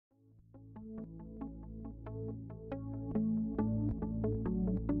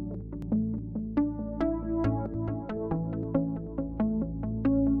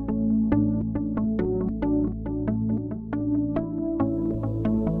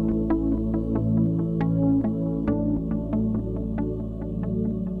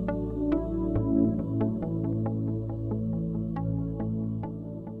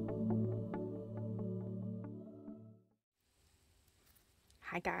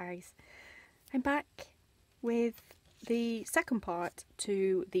guys, I'm back with the second part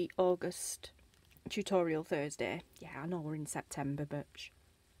to the August tutorial Thursday. Yeah, I know we're in September, but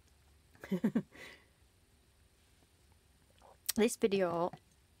this video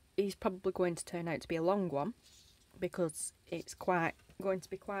is probably going to turn out to be a long one because it's going to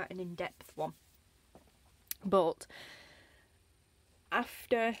be quite an in-depth one. But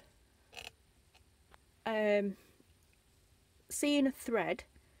after seeing a thread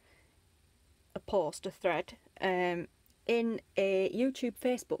in a YouTube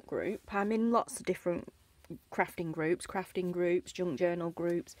Facebook group. I'm in lots of different crafting groups, junk journal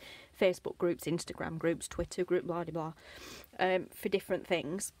groups, Facebook groups, Instagram groups, Twitter group, blah blah blah, for different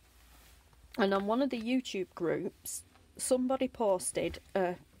things. And on one of the YouTube groups, somebody posted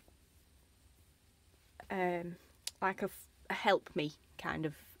like a help me kind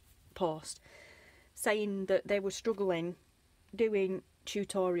of post, saying that they were struggling doing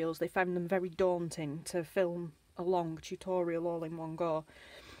tutorials. They found them very daunting to film a long tutorial all in one go,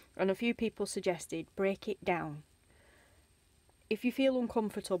 and a few people suggested break it down. If you feel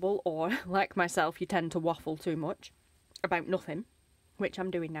uncomfortable, or like myself you tend to waffle too much about nothing, which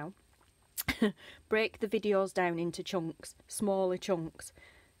I'm doing now, break the videos down into chunks, smaller chunks.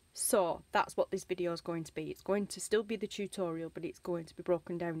 So that's what this video is going to be. It's going to still be the tutorial, but it's going to be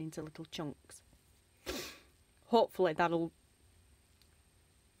broken down into little chunks. Hopefully that'll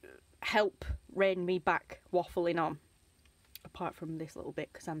help rein me back waffling on, apart from this little bit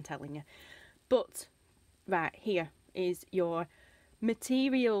because I'm telling you. But right, here is your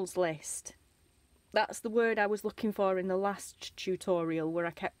materials list. That's the word I was looking for in the last tutorial, where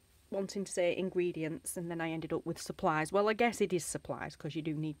I kept wanting to say ingredients and then I ended up with supplies. Well, I guess it is supplies because you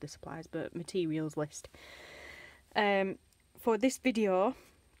do need the supplies, but materials list. For this video,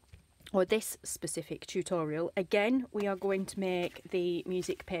 or this specific tutorial, again we are going to make the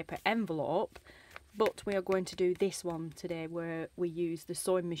music paper envelope, but we are going to do this one today where we use the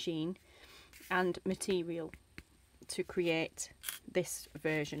sewing machine and material to create this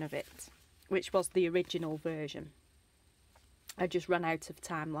version of it, which was the original version. I just ran out of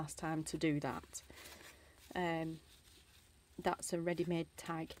time last time to do that. That's a ready-made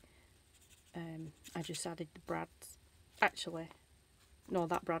tag. I just added the brads. Actually, no,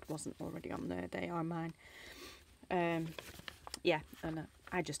 that brad wasn't already on there. They are mine. Yeah, and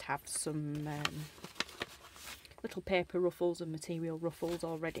I just have some little paper ruffles and material ruffles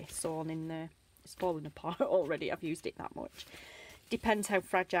already sewn in there. It's falling apart already. I've used it that much. Depends how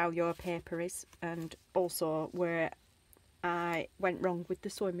fragile your paper is, and also where I went wrong with the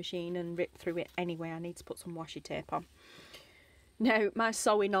sewing machine and ripped through it anyway. I need to put some washi tape on. Now, my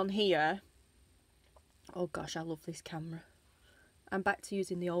sewing on here, oh gosh, I love this camera. I'm back to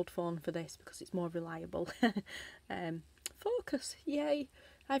using the old phone for this because it's more reliable. Focus, yay.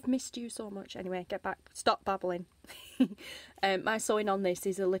 I've missed you so much. Anyway, get back, stop babbling. My sewing on this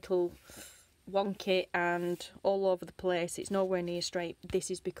is a little wonky and all over the place. It's nowhere near straight.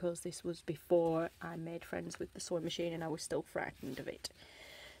 This is because this was before I made friends with the sewing machine and I was still frightened of it.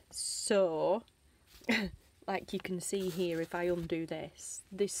 So, like you can see here, if I undo this,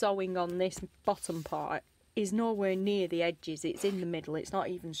 the sewing on this bottom part is nowhere near the edges. It's in the middle. It's not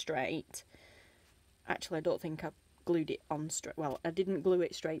even straight. Actually, I don't think I glued it on straight. Well, I didn't glue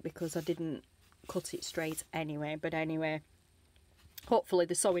it straight because I didn't cut it straight anyway. But anyway, hopefully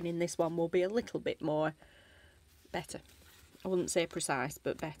the sewing in this one will be a little bit more better. I wouldn't say precise,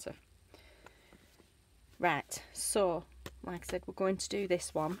 but better. Right, so like I said, we're going to do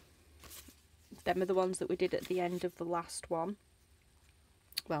this one. Them are the ones that we did at the end of the last one.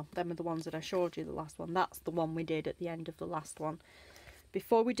 Well, them are the ones that I showed you the last one. That's the one we did at the end of the last one.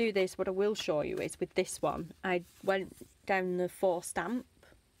 Before we do this, what I will show you is with this one, I went down the 4 stamp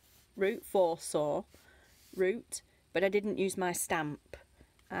route, 4 sew route, but I didn't use my stamp.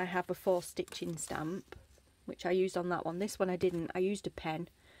 I have a 4 stitching stamp, which I used on that one. This one I didn't. I used a pen,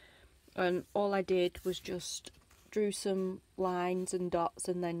 and all I did was just drew some lines and dots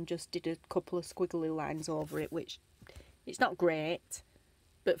and then just did a couple of squiggly lines over it, which it's not great.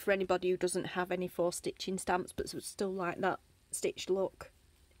 But for anybody who doesn't have any 4 stitching stamps but still like that stitched look,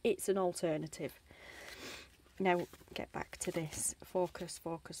 it's an alternative. Now, get back to this. Focus,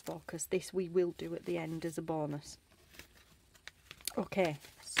 focus, focus. This we will do at the end as a bonus. Okay,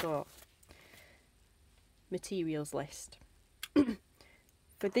 so, materials list.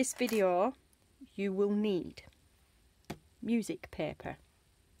 For this video, you will need music paper.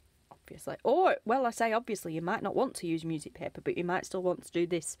 Obviously. Or, well, I say obviously, you might not want to use music paper, but you might still want to do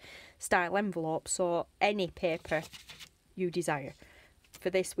this style envelope, so any paper you desire. For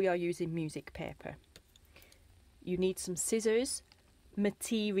this, we are using music paper. You need some scissors,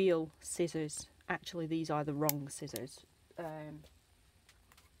 material scissors. Actually, these are the wrong scissors.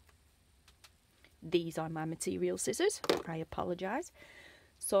 These are my material scissors. I apologise.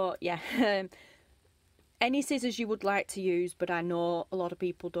 So yeah, any scissors you would like to use, but I know a lot of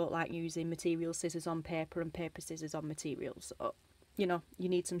people don't like using material scissors on paper and paper scissors on material. So, you know, you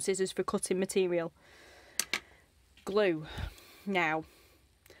need some scissors for cutting material. Glue. Now,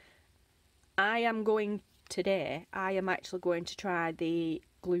 I am actually going to try the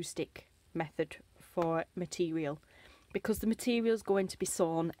glue stick method for material, because the material is going to be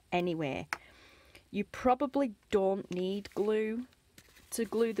sewn anyway. You probably don't need glue to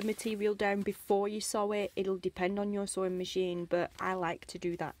glue the material down before you sew it. It'll depend on your sewing machine, but I like to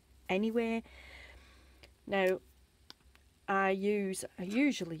do that anyway. Now, I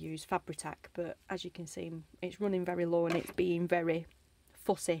usually use Fabri-Tac, but as you can see, it's running very low and it's being very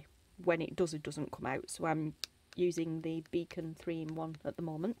fussy when it doesn't come out. So I'm using the Beacon 3-in-1 at the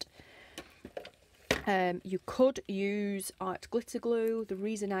moment. You could use art glitter glue. The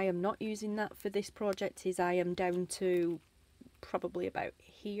reason I am not using that for this project is I am down to probably about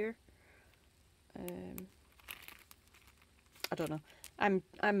here. I don't know.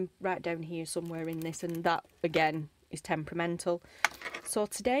 I'm right down here somewhere in this, and that again is temperamental. So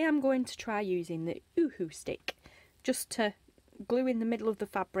today I'm going to try using the Oohoo stick, just to glue in the middle of the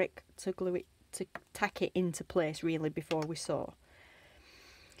fabric, to glue it, to tack it into place really before we sew.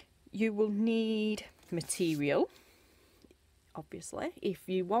 You will need material, obviously. If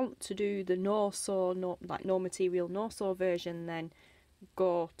you want to do the no material, no sew version, then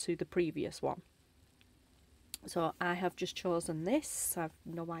go to the previous one. So I have just chosen this. I have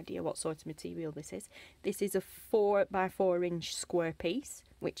no idea what sort of material this is. This is a 4x4" square piece,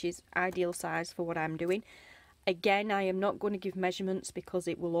 which is ideal size for what I'm doing. Again, I am not going to give measurements because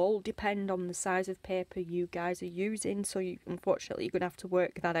it will all depend on the size of paper you guys are using. So unfortunately, you're going to have to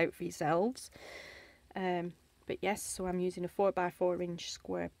work that out for yourselves. But yes, so I'm using a 4x4"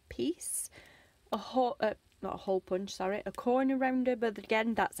 square piece. Not a hole punch, sorry, a corner rounder. But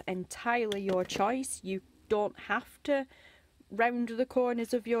again, that's entirely your choice. You don't have to round the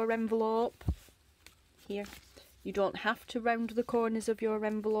corners of your envelope. Here, you don't have to round the corners of your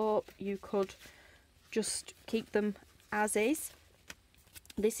envelope. You could just keep them as is.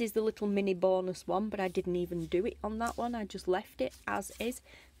 This is the little mini bonus one, but I didn't even do it on that one. I just left it as is.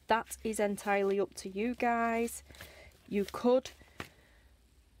 That is entirely up to you guys. You could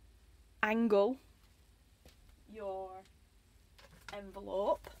angle your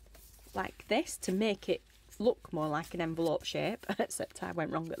envelope like this to make it look more like an envelope shape, except I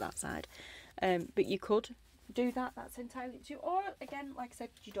went wrong at that side. But you could do that. That's entirely up to you. Or again, like I said,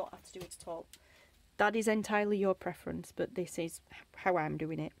 you don't have to do it at all. That is entirely your preference, but this is how I'm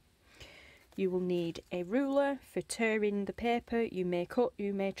doing it. You will need a ruler for tearing the paper. You may cut,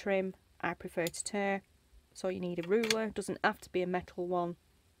 you may trim. I prefer to tear. So you need a ruler. It doesn't have to be a metal one.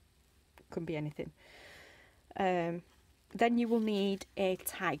 It can be anything. Then you will need a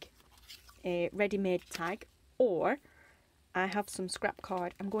tag, a ready-made tag, or I have some scrap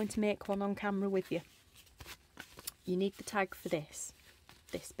card. I'm going to make one on camera with you. You need the tag for this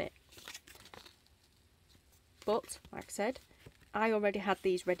bit. But, like I said, I already had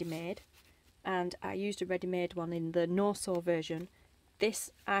these ready-made, and I used a ready-made one in the no-sew version. This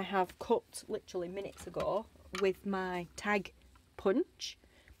I have cut literally minutes ago with my tag punch,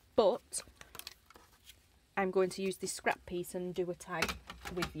 but I'm going to use this scrap piece and do a tag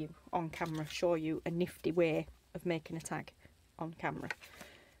with you on camera, show you a nifty way of making a tag on camera.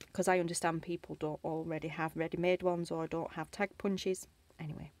 Because I understand people don't already have ready-made ones or don't have tag punches.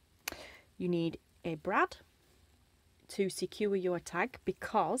 Anyway, you need a brad to secure your tag,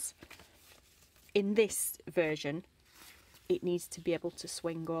 because in this version it needs to be able to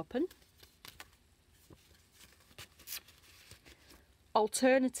swing open.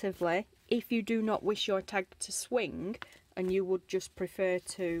 Alternatively, if you do not wish your tag to swing and you would just prefer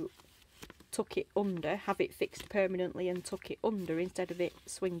to tuck it under, have it fixed permanently and tuck it under instead of it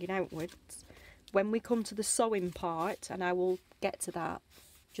swinging outwards, when we come to the sewing part, and I will get to that,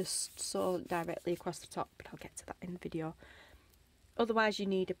 just sew directly across the top, but I'll get to that in the video. Otherwise, you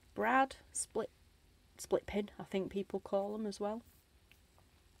need a brad, split pin, I think people call them as well.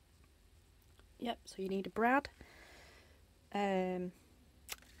 Yep, so you need a brad. Then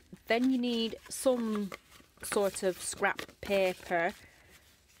you need some sort of scrap paper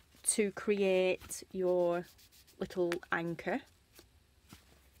to create your little anchor.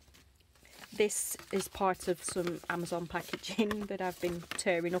 This is part of some Amazon packaging that I've been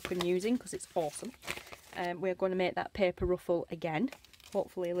tearing up and using because it's awesome. We're going to make that paper ruffle again,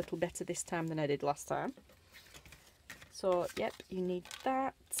 hopefully a little better this time than I did last time. So yep, you need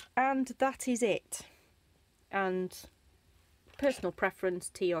that, and that is it. And personal preference,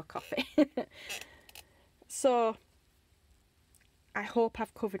 tea or coffee. So I hope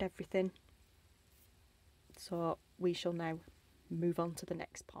I've covered everything. So we shall now move on to the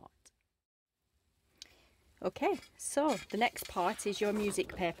next part. Okay, so the next part is your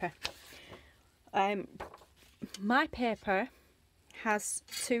music paper. My paper has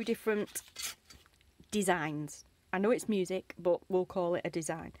two different designs. I know it's music, but we'll call it a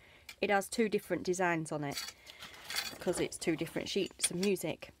design. It has two different designs on it because it's two different sheets of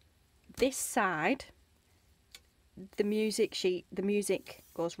music. This side, the music sheet, the music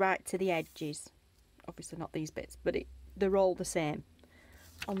goes right to the edges. Obviously not these bits, but they're all the same.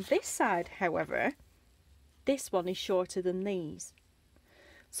 On this side, however, this one is shorter than these.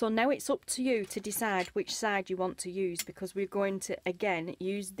 So now it's up to you to decide which side you want to use, because we're going to again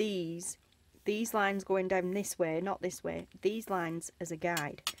use these lines going down this way, not this way, these lines as a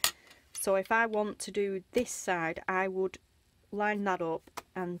guide. So if I want to do this side, I would line that up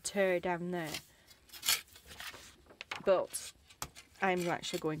and tear down there. But I'm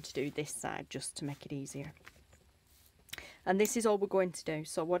actually going to do this side just to make it easier. And this is all we're going to do.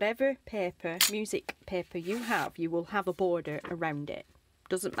 So whatever paper, music paper you will have a border around it.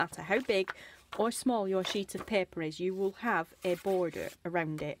 Doesn't matter how big or small your sheet of paper is, you will have a border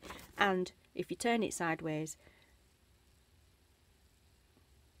around it. And if you turn it sideways,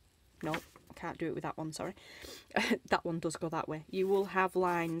 no, I can't do it with that one, sorry. That one does go that way. You will have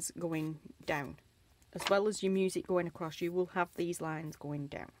lines going down. As well as your music going across, you will have these lines going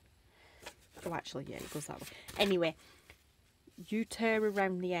down. Oh, actually, yeah, it goes that way. Anyway, you tear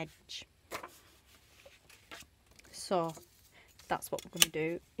around the edge. So that's what we're going to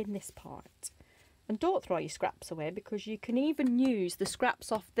do in this part. And don't throw your scraps away, because you can even use the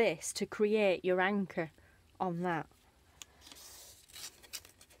scraps off this to create your anchor on that.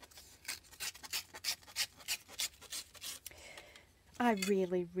 I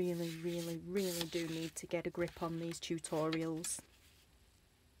really, really, really, really do need to get a grip on these tutorials.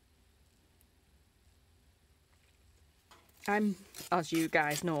 I'm, as you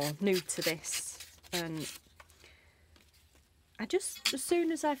guys know, new to this, and I just, as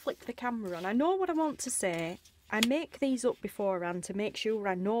soon as I flick the camera on, I know what I want to say. I make these up beforehand to make sure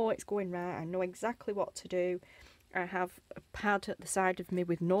I know it's going right, I know exactly what to do. I have a pad at the side of me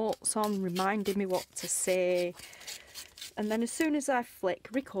with notes on, reminding me what to say. And then as soon as I flick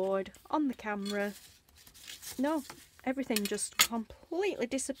record on the camera, no, everything just completely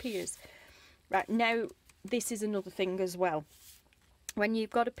disappears. Right, now this is another thing as well. When you've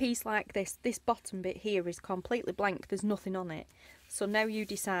got a piece like this, this bottom bit here is completely blank, there's nothing on it. So now you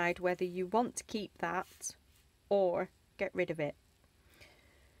decide whether you want to keep that or get rid of it.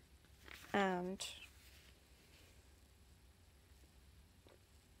 And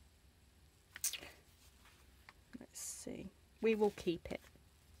let's see, we will keep it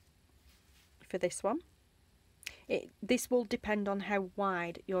for this one. This will depend on how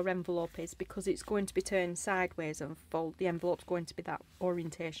wide your envelope is, because it's going to be turned sideways and the envelope's going to be that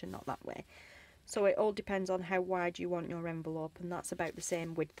orientation, not that way. So it all depends on how wide you want your envelope, and that's about the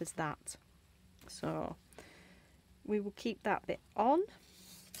same width as that. So we will keep that bit on.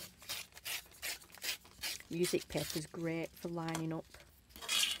 Music paper is great for lining up.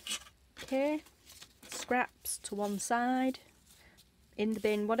 Okay, scraps to one side, in the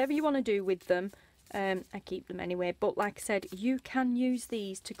bin, whatever you want to do with them. I keep them anyway, but like I said, you can use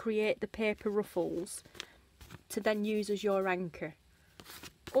these to create the paper ruffles to then use as your anchor,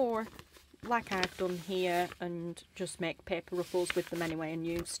 or like I've done here, and just make paper ruffles with them anyway, and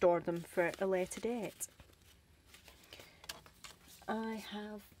you store them for a later date. I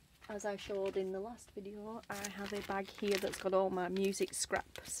have, as I showed in the last video, I have a bag here that's got all my music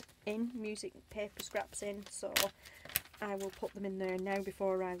scraps in, music paper scraps in, so I will put them in there now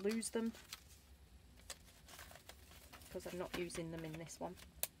before I lose them, because I'm not using them in this one.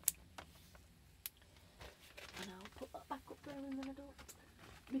 And I'll put that back up there and then I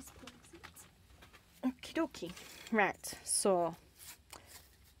don't misplace it. Okie dokie. Right, so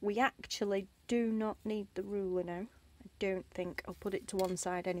we actually do not need the ruler now. I don't think. I'll put it to one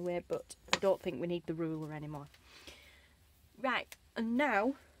side anyway, but I don't think we need the ruler anymore. Right, and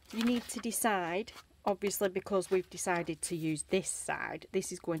now you need to decide, obviously because we've decided to use this side,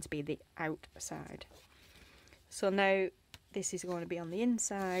 this is going to be the outside. So now this is going to be on the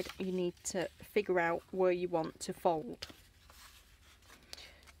inside. You need to figure out where you want to fold,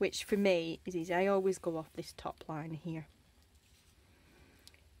 which for me is easy. I always go off this top line here,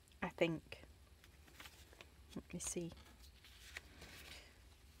 I think. Let me see.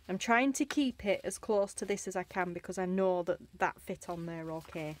 I'm trying to keep it as close to this as I can because I know that that fit on there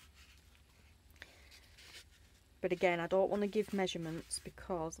okay. But again, I don't want to give measurements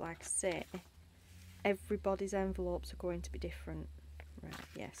because, like I say, everybody's envelopes are going to be different. Right,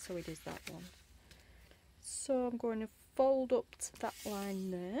 yes, so it is that one. So I'm going to fold up to that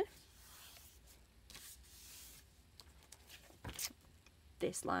line there.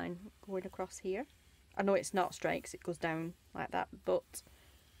 This line going across here. I know it's not straight because it goes down like that, but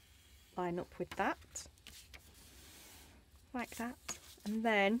line up with that. Like that. And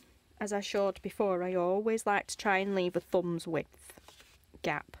then, as I showed before, I always like to try and leave a thumb's width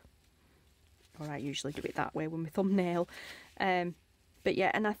gap. Or I usually do it that way with my thumbnail. But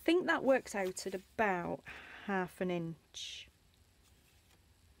yeah, and I think that works out at about 1/2 inch.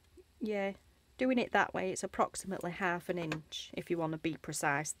 Yeah, doing it that way, it's approximately 1/2 inch, if you want to be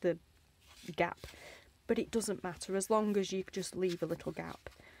precise, the gap. But it doesn't matter, as long as you just leave a little gap.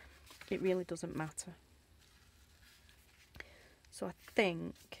 It really doesn't matter. So I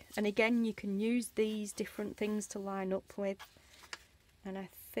think, and again, you can use these different things to line up with. And I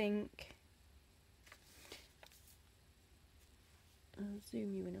think, I'll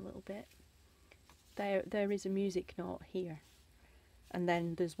zoom you in a little bit. There is a music note here. And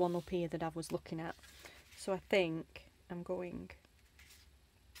then there's one up here that I was looking at. So I think I'm going,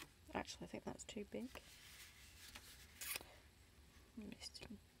 actually I think that's too big.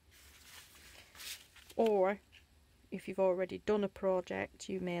 Or if you've already done a project,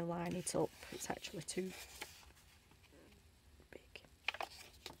 you may line it up. It's actually too big.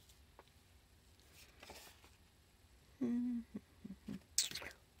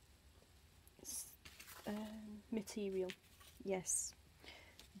 Material, yes,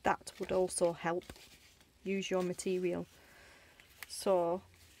 that would also help. Use your material. So,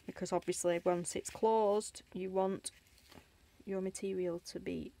 because obviously once it's closed, you want your material to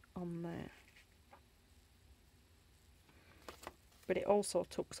be on there. But it also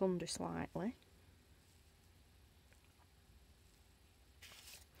tucks under slightly.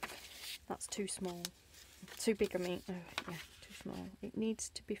 That's too small. Too big, I mean. Oh, yeah, too small. It needs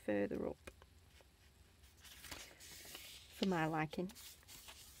to be further up. For my liking.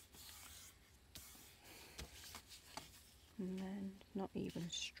 And then not even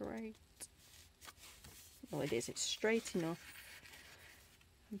straight. Well, it is, it's straight enough.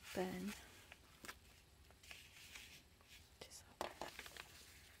 And then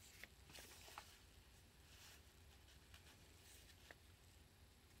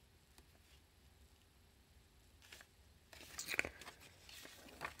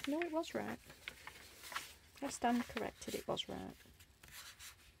no, it was right. I stand corrected, it was right.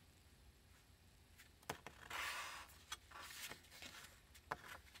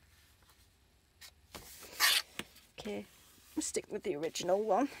 Okay, we'll stick with the original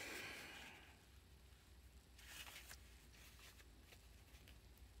one.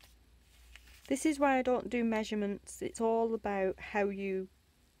 This is why I don't do measurements. It's all about how you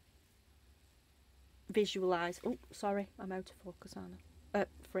visualise. Oh, sorry, I'm out of focus, Anna.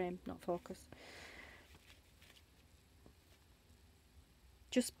 Frame, not focus.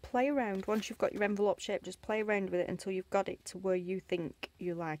 Just play around. Once you've got your envelope shape, just play around with it until you've got it to where you think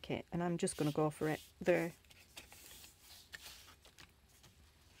you like it. And I'm just going to go for it there.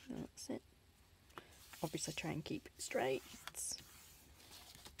 That's it. Obviously try and keep it straight.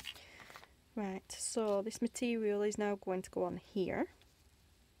 Right, so this material is now going to go on here.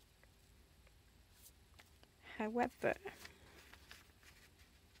 However,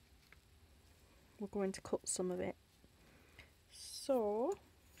 we're going to cut some of it. So,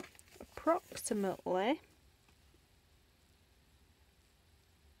 approximately,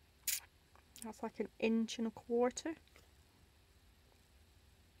 that's like 1.25 inches.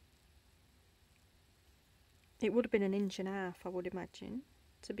 It would have been 1.5 inches, I would imagine,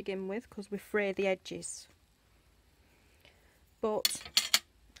 to begin with, because we fray the edges. But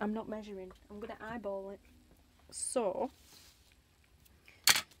I'm not measuring, I'm going to eyeball it. So,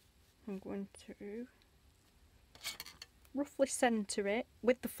 I'm going to roughly centre it,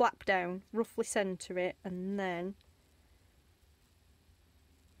 with the flap down, roughly centre it, and then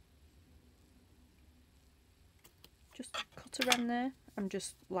just cut around there. I'm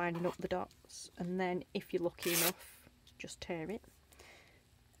just lining up the dots, and then if you're lucky enough, just tear it.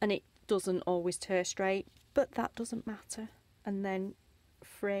 And it doesn't always tear straight, but that doesn't matter. And then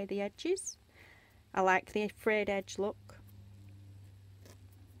fray the edges. I like the frayed edge look.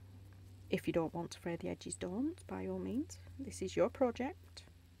 If you don't want to fray the edges, don't, by all means. This is your project.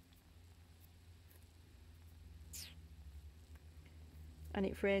 And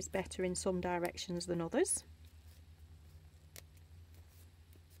it frays better in some directions than others.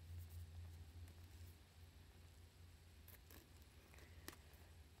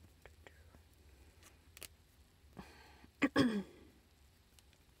 And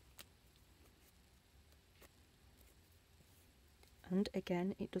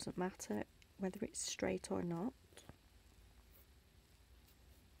again, it doesn't matter whether it's straight or not.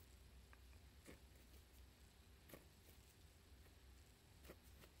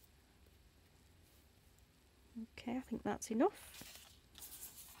 Okay, I think that's enough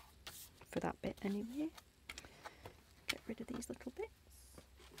for that bit anyway. Get rid of these little bits.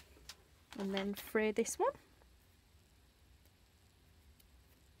 And then fray this one.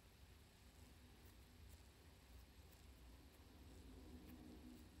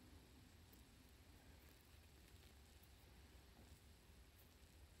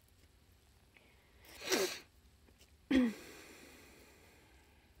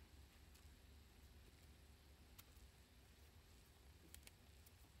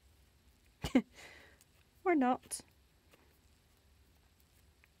 Or not.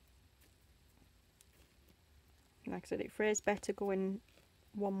 Like I said, it frays better going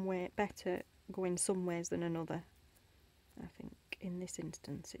one way, better going some ways than another. I think in this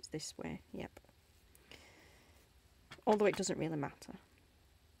instance it's this way, yep. Although it doesn't really matter.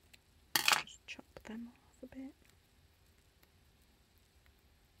 Just chop them off a bit.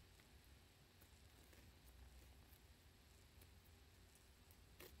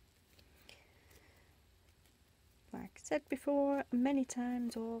 Like I said before, many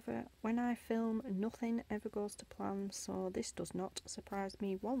times over, when I film, nothing ever goes to plan, so this does not surprise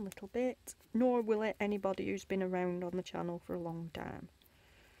me one little bit, nor will it anybody who's been around on the channel for a long time.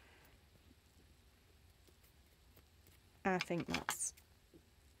 I think that's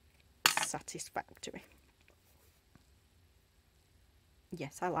satisfactory.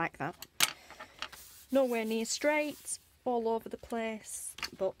 Yes, I like that. Nowhere near straight, all over the place,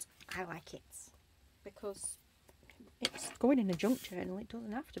 but I like it because it's going in a junk journal. It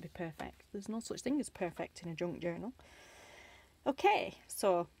doesn't have to be perfect. There's no such thing as perfect in a junk journal. Okay,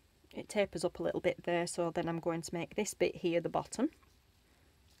 so it tapers up a little bit there, so then I'm going to make this bit here the bottom.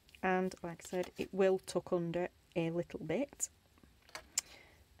 And like I said, it will tuck under a little bit.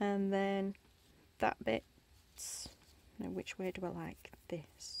 And then that bit, now which way do I like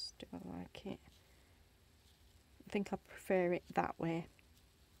this? Do I like it? I think I prefer it that way.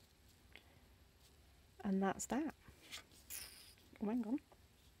 And that's that. Oh, hang on.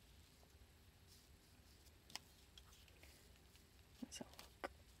 Let's have a look.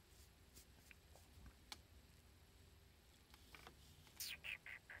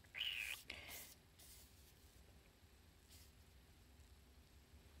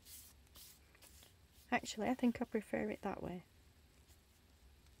 Actually, I think I prefer it that way.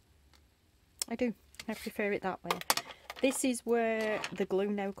 I do. I prefer it that way. This is where the glue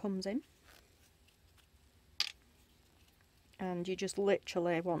now comes in. And you just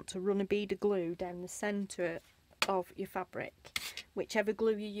literally want to run a bead of glue down the centre of your fabric. Whichever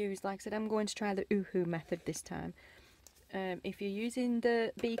glue you use. Like I said, I'm going to try the Uhu method this time. If you're using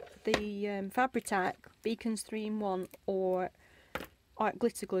the Fabri-Tac Beacons 3-in-1 or art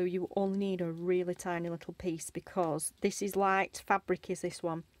glitter glue, you only need a really tiny little piece, because this is light fabric, is this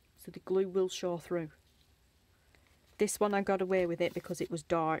one, so the glue will show through. This one I got away with it because it was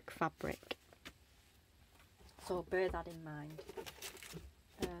dark fabric. So bear that in mind.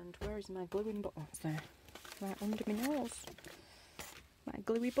 And where is my gluing book? Oh, it's there. Right under my nose. My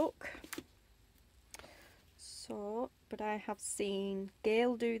gluey book. So, but I have seen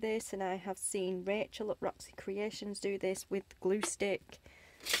Gail do this, and I have seen Rachel at Roxy Creations do this with glue stick.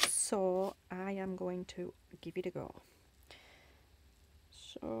 So I am going to give it a go.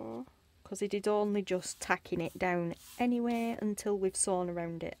 So, because it is only just tacking it down anyway until we've sewn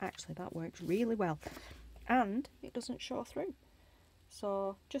around it. Actually, that works really well. And it doesn't show through.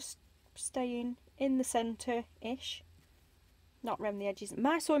 So just staying in the centre-ish, not around the edges.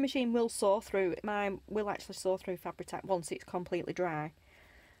 My sewing machine will sew through. Mine will actually sew through Fabri-Tac once it's completely dry.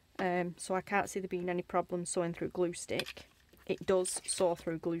 So I can't see there being any problem sewing through glue stick. It does sew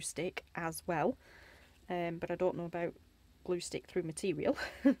through glue stick as well, but I don't know about glue stick through material.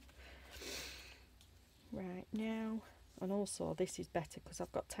 Right now. And also this is better because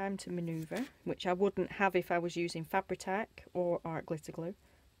I've got time to manoeuvre, which I wouldn't have if I was using Fabri-Tac or art glitter glue.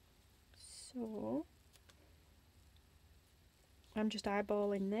 So I'm just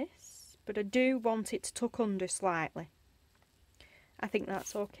eyeballing this, but I do want it to tuck under slightly. I think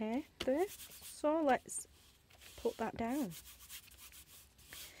that's okay there. So let's put that down.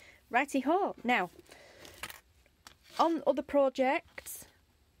 Righty ho. Now, on other projects,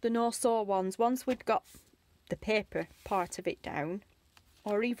 the no-sew ones, once we'd got the paper part of it down,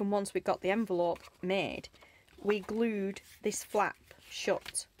 or even once we got the envelope made, we glued this flap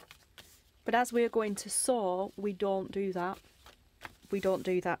shut But as we're going to sew, we don't do that. We don't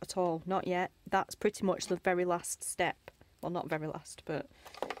do that at all, not yet. That's pretty much the very last step. Well, not very last, but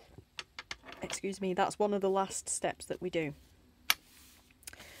excuse me, that's one of the last steps that we do.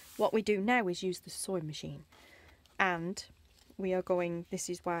 What we do now is use the sewing machine, and we are going, this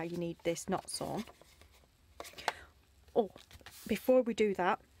is why you need this not sewn. Oh, before we do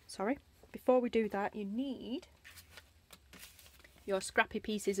that, you need your scrappy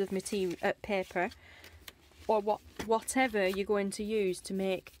pieces of material, paper, or whatever you're going to use to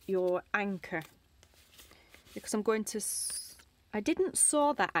make your anchor. Because I'm going to, I didn't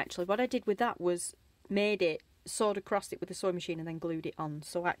sew that actually. What I did with that was sewed across it with the sewing machine and then glued it on.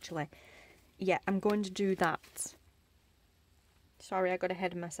 So actually, yeah, I'm going to do that. Sorry, I got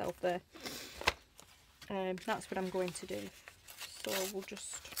ahead of myself there. That's what I'm going to do. So we'll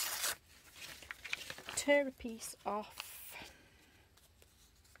just tear a piece off.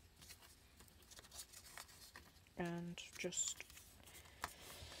 And just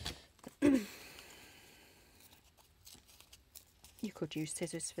you could use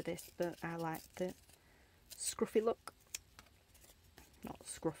scissors for this, but I like the scruffy look. Not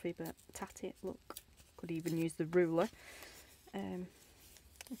scruffy, but tatty look. Could even use the ruler.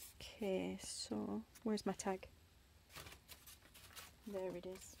 Okay, so where's my tag? There it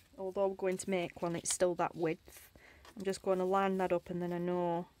is. Although we're going to make one, it's still that width. I'm just going to line that up, and then I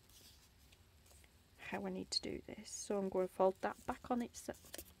know how I need to do this. So I'm going to fold that back on itself.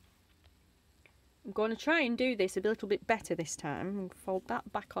 I'm going to try and do this a little bit better this time. And fold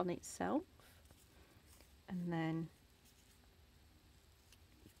that back on itself, and then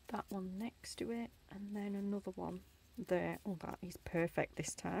that one next to it, and then another one there. Oh, that is perfect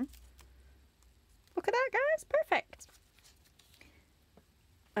this time. Look at that, guys, perfect.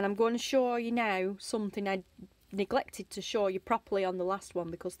 And I'm going to show you now something I neglected to show you properly on the last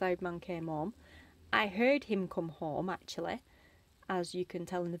one because the old man came home. I heard him come home actually, as you can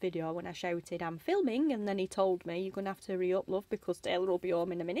tell in the video when I shouted I'm filming, and then he told me you're going to have to hurry up, love, because Taylor will be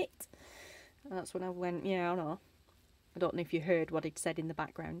home in a minute. And that's when I went, yeah, I know. I don't know if you heard what he'd said in the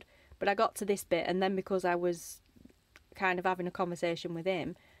background, but I got to this bit, and then because I was kind of having a conversation with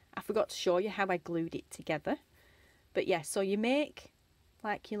him, I forgot to show you how I glued it together. But yeah, so you make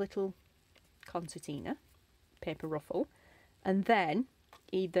like your little concertina, paper ruffle, and then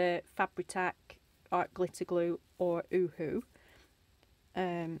either Fabri-Tac, art glitter glue, or Oohoo.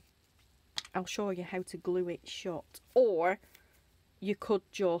 I'll show you how to glue it shut, or you could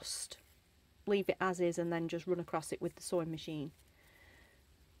just leave it as is and then just run across it with the sewing machine.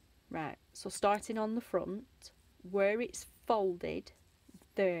 Right, so starting on the front, where it's folded,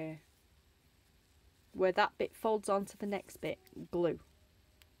 there, where that bit folds onto the next bit, glue.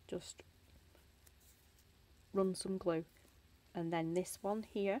 Just run some glue, and then this one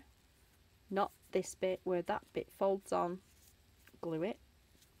here, not this bit, where that bit folds on, glue it.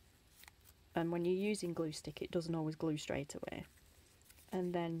 And when you're using glue stick, it doesn't always glue straight away.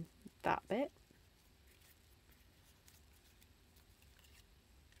 And then that bit,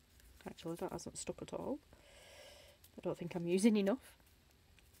 actually that hasn't stuck at all. I don't think I'm using enough.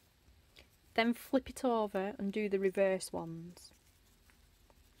 Then flip it over and do the reverse ones.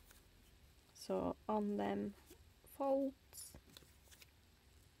 So on them folds.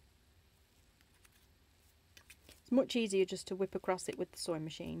 It's much easier just to whip across it with the sewing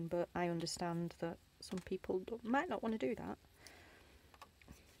machine, but I understand that some people might not want to do that,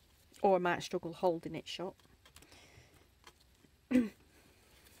 or might struggle holding it shut.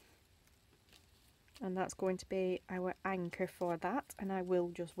 And that's going to be our anchor for that, and I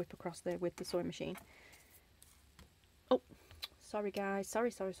will just whip across there with the sewing machine. Oh, sorry guys,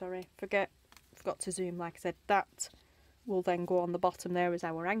 sorry. Forgot to zoom. Like I said, that will then go on the bottom there as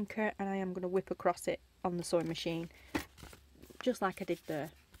our anchor, and I am going to whip across it on the sewing machine just like I did there,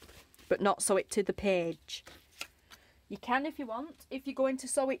 but not sew it to the page. You can if you want, if you're going to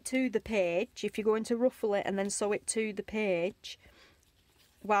sew it to the page, if you're going to ruffle it and then sew it to the page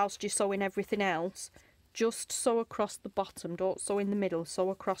whilst you're sewing everything else, just sew across the bottom, don't sew in the middle, sew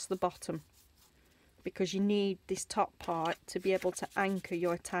across the bottom, because you need this top part to be able to anchor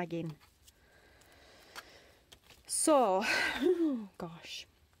your tag in. So, oh gosh,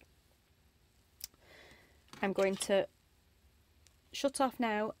 I'm going to shut off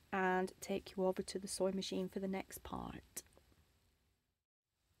now and take you over to the sewing machine for the next part.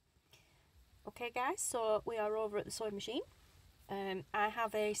 Okay guys, so we are over at the sewing machine. I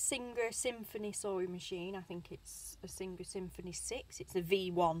have a Singer Symphony sewing machine. I think it's a Singer Symphony 6. It's a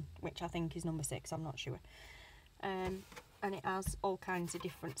V1, which I think is number 6, I'm not sure. And it has all kinds of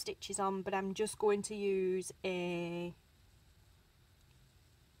different stitches on, but I'm just going to use a,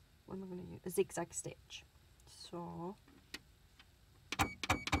 what am I going to use? A zigzag stitch. So,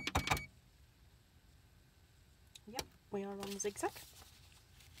 yep, we are on zigzag.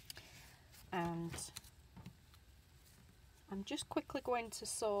 And I'm just quickly going to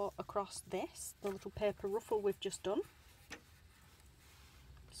sew across this, the little paper ruffle we've just done.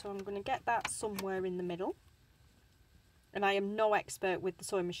 So I'm going to get that somewhere in the middle. And I am no expert with the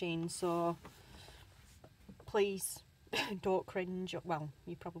sewing machine, so please don't cringe. Well,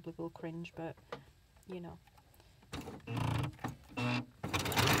 you probably will cringe, but you know.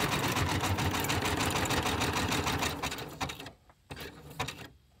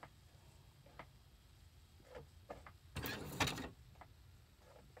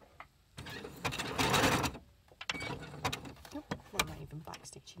 I'm not even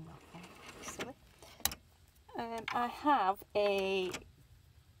backstitching that one. Silly. I have a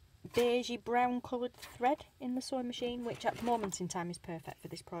beigey brown coloured thread in the sewing machine, which at the moment in time is perfect for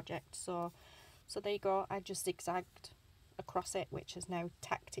this project. So there you go. I just zigzagged across it, which has now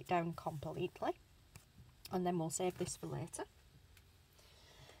tacked it down completely. And then we'll save this for later.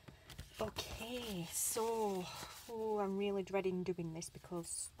 Okay, so I'm really dreading doing this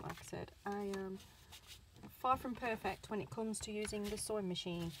because, like I said, I am far from perfect when it comes to using the sewing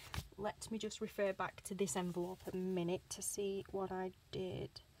machine. Let me just refer back to this envelope a minute to see what I did.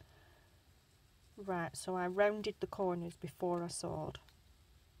 Right, so I rounded the corners before I sewed.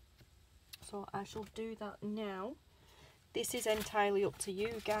 So I shall do that now. This is entirely up to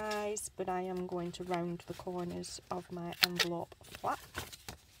you guys, but I am going to round the corners of my envelope flat.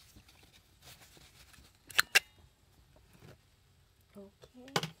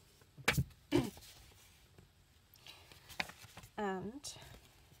 Okay. And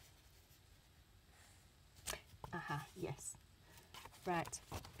yes, right,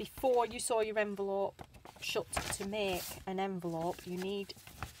 before you sew your envelope shut to make an envelope, you need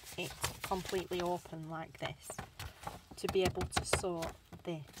it completely open like this to be able to sew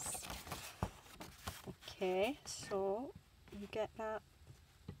this. Okay, so you get that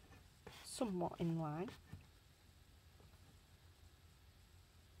somewhat in line.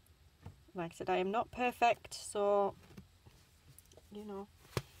 Like I said, I am not perfect, so you know,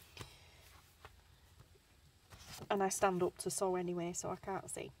 and I stand up to sew anyway, so I can't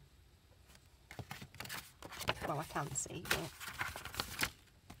see. Well, I can see, but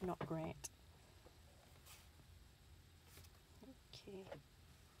not great. Okay.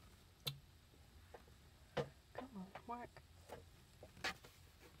 Come on, work.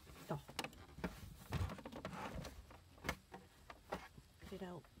 Oh. Could it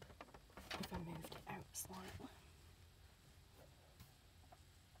help if I moved it out slightly?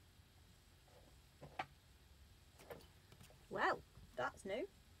 Well, that's new.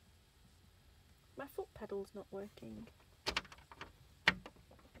 My foot pedal's not working.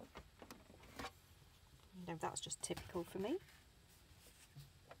 No, that's just typical for me.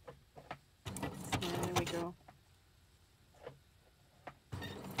 There we go.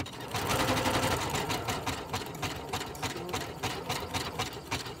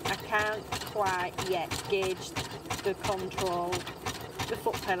 I can't quite yet gauge the control, the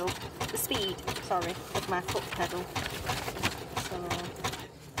foot pedal, the speed, sorry, of my foot pedal. So,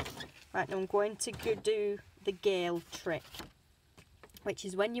 right, now I'm going to do the gale trick, which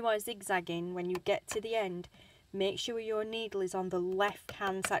is when you are zigzagging, when you get to the end, make sure your needle is on the left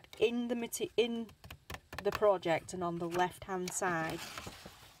hand side in the project and on the left hand side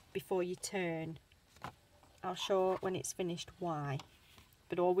before you turn. I'll show when it's finished why,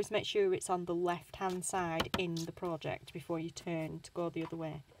 but always make sure it's on the left hand side in the project before you turn to go the other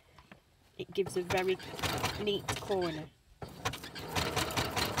way. It gives a very neat corner.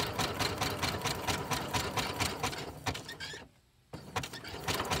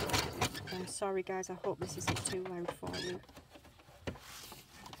 I'm sorry guys, I hope this isn't too loud for you.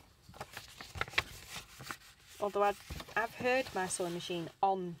 Although I've heard my sewing machine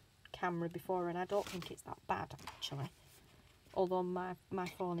on camera before and I don't think it's that bad actually. Although my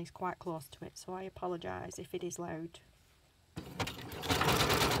phone is quite close to it, so I apologise if it is loud.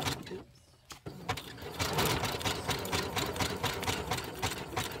 Oops.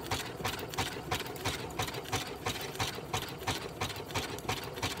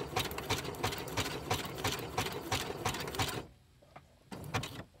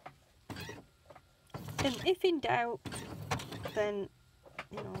 And if in doubt, then,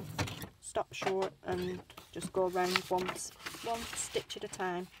 you know, stop short and just go around one stitch at a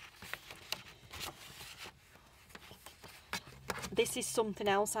time. This is something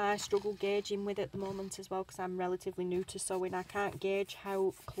else I struggle gauging with at the moment as well, because I'm relatively new to sewing. I can't gauge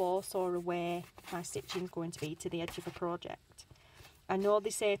how close or away my stitching is going to be to the edge of a project. I know they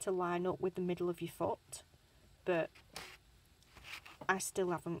say to line up with the middle of your foot, but I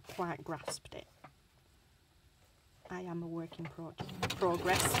still haven't quite grasped it. I am a work in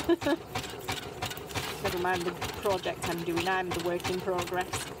progress. Never mind the project I'm doing, I'm the work in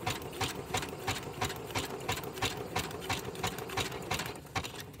progress.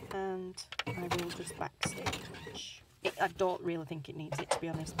 And I will just backstitch. I don't really think it needs it, to be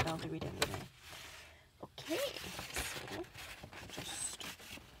honest, but I'll do it anyway. Okay, so just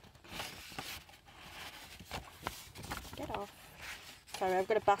get off. Sorry, I've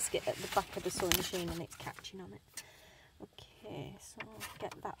got a basket at the back of the sewing machine and it's catching on it. Okay, so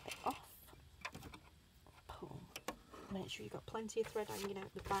get that bit off. Pull. Make sure you've got plenty of thread hanging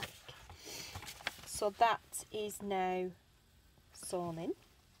out the back. So that is now sewn in.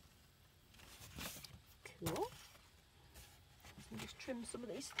 Cool. Just trim some of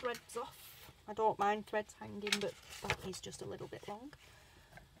these threads off. I don't mind threads hanging, but that is just a little bit long.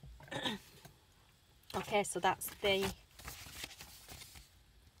 Okay, so that's the...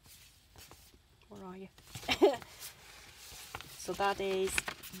 Where are you? So that is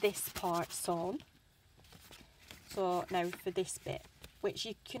this part sewn. So now for this bit, which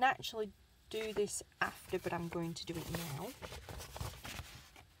you can actually do this after, but I'm going to do it now.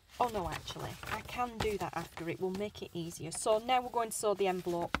 Oh no, actually, I can do that after. It will make it easier. So now we're going to sew the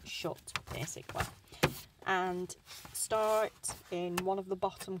envelope shut, basically. And start in one of the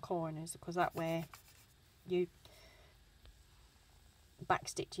bottom corners, because that way you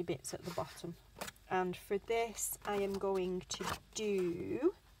backstitch your bits at the bottom. And for this, I am going to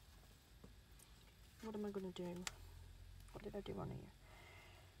do... What am I going to do? What did I do on here?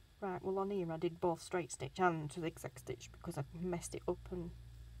 Right, well on here I did both straight stitch and zigzag stitch because I messed it up and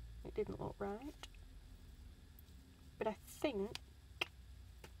it didn't look right. But I think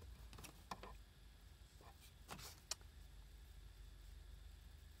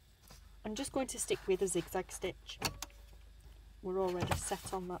I'm just going to stick with a zigzag stitch. We're already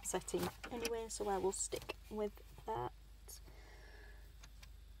set on that setting anyway, so I will stick with that.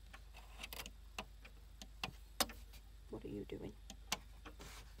 What are you doing?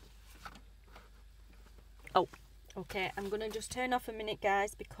 Oh, okay, I'm going to just turn off a minute,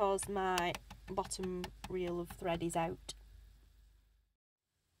 guys, because my bottom reel of thread is out.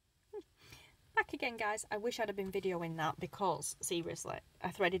 Back again, guys. I wish I'd have been videoing that because, seriously, I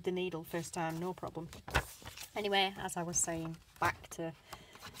threaded the needle first time, no problem. Anyway, as I was saying, back to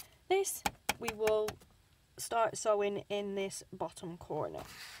this. We will start sewing in this bottom corner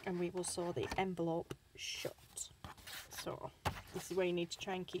and we will sew the envelope shut. So, this is where you need to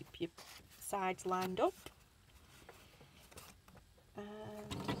try and keep your sides lined up.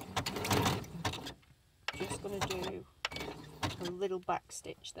 Just going to do a little back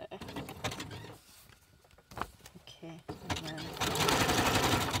stitch there. Okay, and then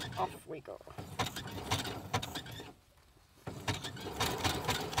off we go.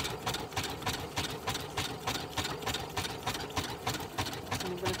 And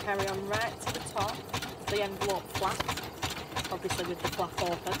we're going to carry on right to the top, the envelope flap, obviously with the flap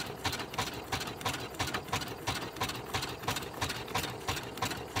open.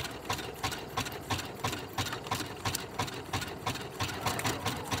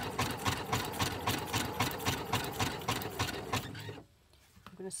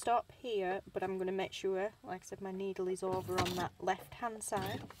 Stop here, but I'm going to make sure, like I said, my needle is over on that left hand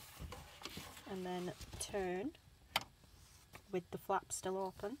side and then turn with the flap still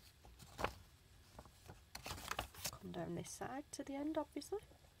open, come down this side to the end obviously.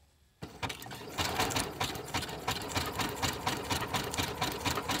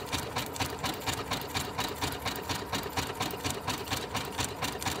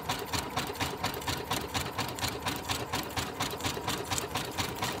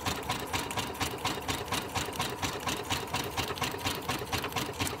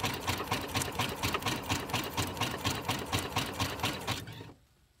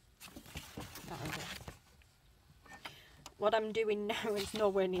 What I'm doing now is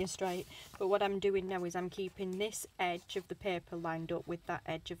nowhere near straight, but what I'm doing now is I'm keeping this edge of the paper lined up with that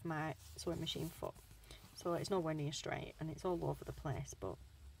edge of my sewing machine foot. So it's nowhere near straight and it's all over the place, but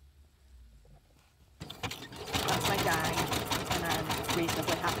that's my guide and I'm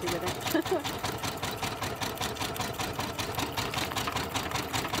reasonably happy with it.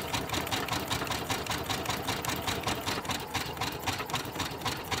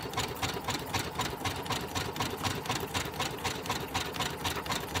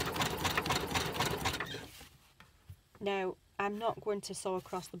 Now, I'm not going to sew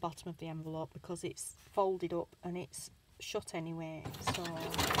across the bottom of the envelope because it's folded up and it's shut anyway, so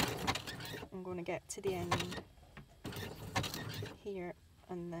I'm going to get to the end here,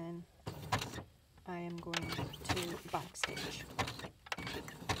 and then I am going to backstitch.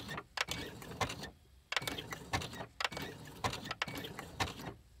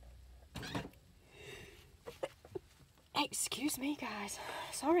 Excuse me guys,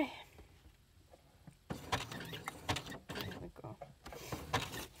 sorry. There we go.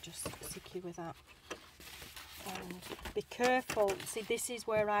 Just secure that. And be careful. See, this is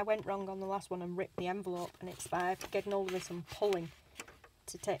where I went wrong on the last one and ripped the envelope, and it's by getting hold of this and pulling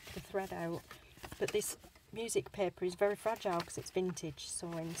to take the thread out. But this music paper is very fragile because it's vintage,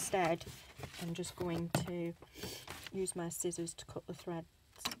 so instead I'm just going to use my scissors to cut the threads.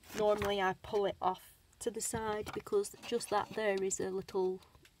 Normally I pull it off to the side because just that there is a little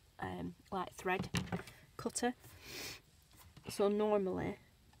like thread cutter, so normally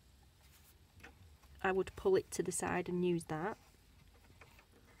I would pull it to the side and use that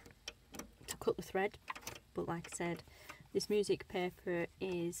to cut the thread, but like I said, this music paper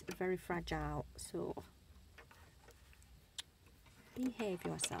is very fragile, so behave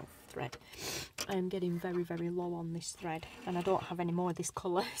yourself, thread. I am getting very, very low on this thread, and I don't have any more of this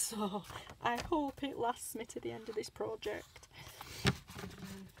colour, so I hope it lasts me to the end of this project.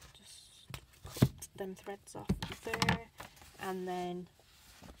 Just cut them threads off there, and then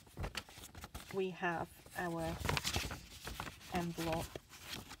we have our envelope.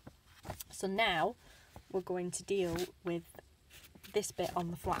 So now we're going to deal with this bit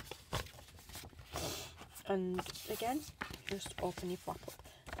on the flap, and again, just open your flap up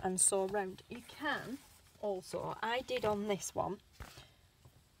and sew around. You can also, I did on this one,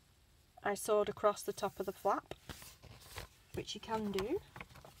 I sewed across the top of the flap, which you can do.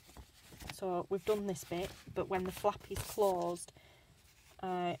 So we've done this bit, but when the flap is closed,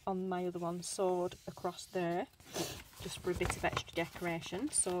 on my other one, sewed across there just for a bit of extra decoration.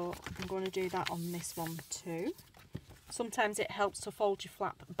 So I'm going to do that on this one too. Sometimes it helps to fold your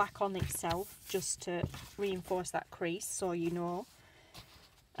flap back on itself just to reinforce that crease, so you know.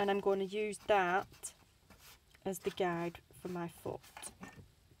 And I'm going to use that as the guide for my foot.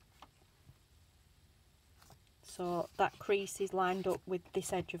 So that crease is lined up with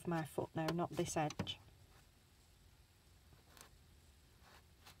this edge of my foot now, not this edge.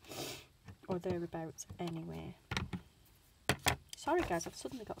 Or thereabouts anyway. Sorry guys, I've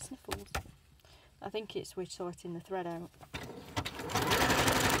suddenly got sniffles. I think it's with sorting the thread out.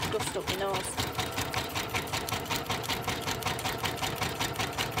 Dust up my nose.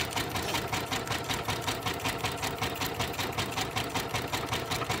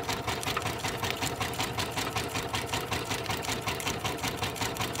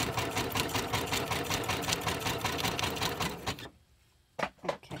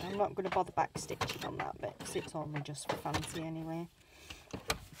 Okay, I'm not going to bother back stitching on that bit because it's only just for fancy anyway.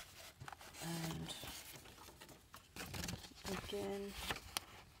 And again,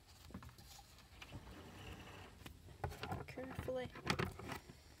 carefully.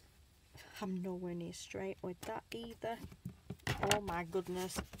 I'm nowhere near straight with that either. Oh my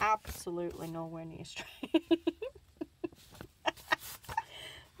goodness, absolutely nowhere near straight.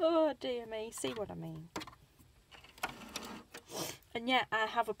 Oh dear me, see what I mean. And yet I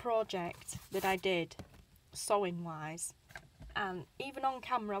have a project that I did sewing wise, and even on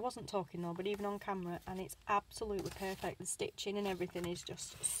camera, I wasn't talking though, but even on camera, and it's absolutely perfect. The stitching and everything is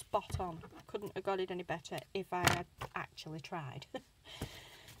just spot on. I couldn't have got it any better if I had actually tried.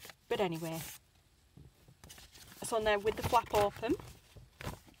 But anyway, so now with the flap open,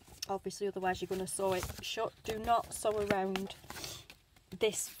 obviously otherwise you're going to sew it shut. Do not sew around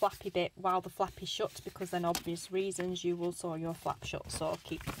this flappy bit while the flap is shut, because then obvious reasons you will sew your flap shut. So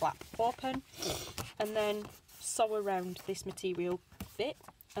keep the flap open and then sew around this material bit.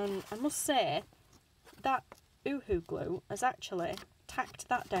 And I must say that Oohoo glue has actually tacked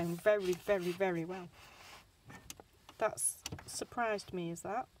that down very, very, very well. That's surprised me, is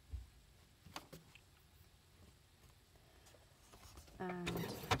that. And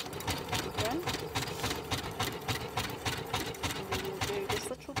again, we'll do this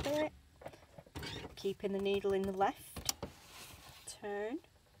little bit, keeping the needle in the left turn.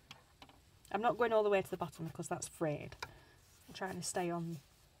 I'm not going all the way to the bottom because that's frayed. I'm trying to stay on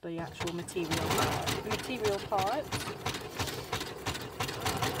the actual material part. The material part,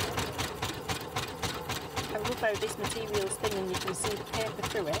 I love how this material's thin and you can see the paper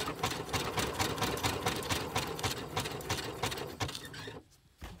through it.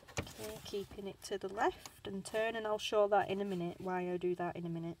 Okay, keeping it to the left and turn, and I'll show that in a minute, why I do that in a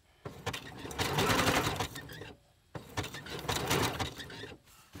minute.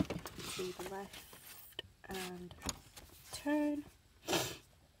 To the left and turn.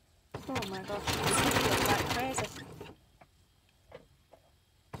 Oh my gosh, it's like crazy.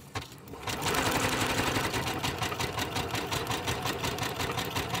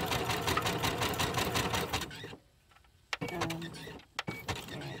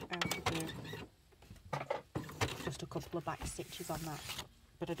 back stitches on that,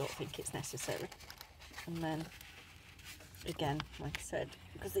 but I don't think it's necessary. And then again, like I said,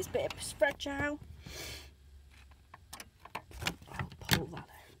 because this bit is fragile, I'll pull that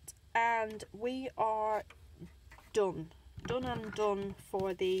out. And we are done and done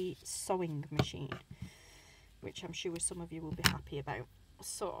for the sewing machine, which I'm sure some of you will be happy about.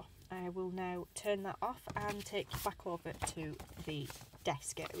 So I will now turn that off and take you back over to the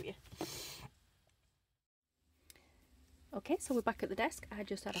desk area. Okay, so we're back at the desk. I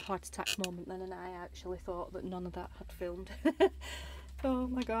just had a heart attack moment then, and I actually thought that none of that had filmed. Oh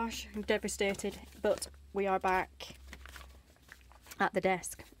my gosh, I'm devastated. But we are back at the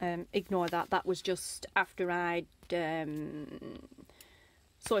desk. Ignore that. That was just after I'd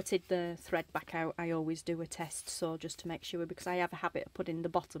sorted the thread back out. I always do a test, so just to make sure, because I have a habit of putting the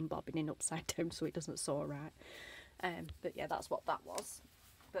bottom bobbin in upside down so it doesn't sew right. But yeah, that's what that was.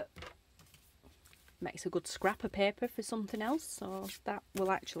 But makes a good scrap of paper for something else, so that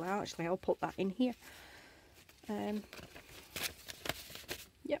will I'll put that in here.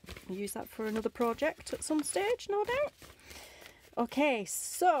 Yep, use that for another project at some stage, no doubt. Okay,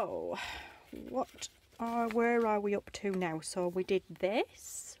 so where are we up to now? So we did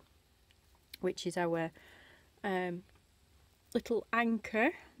this, which is our little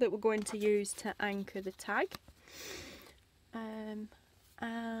anchor that we're going to use to anchor the tag.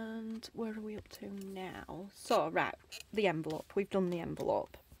 And where are we up to now? So, right, the envelope. We've done the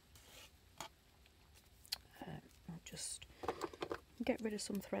envelope. I'll just get rid of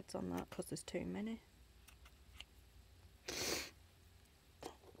some threads on that because there's too many.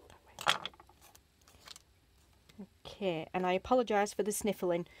 Okay, and I apologise for the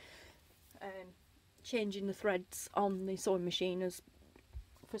sniffling. Changing the threads on the sewing machine has,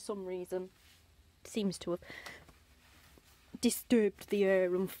 for some reason, seems to have disturbed the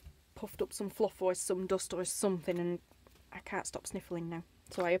air and puffed up some fluff or some dust or something, and I can't stop sniffling now,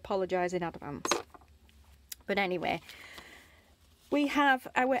 so I apologise in advance. But anyway, we have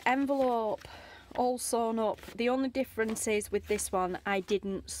our envelope all sewn up. The only difference is with this one I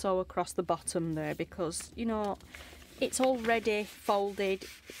didn't sew across the bottom there, because, you know, it's already folded.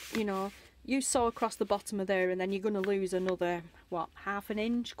 You know, you sew across the bottom of there and then you're going to lose another, what, half an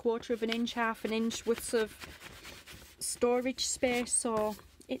inch, quarter of an inch, half an inch worth of storage space, so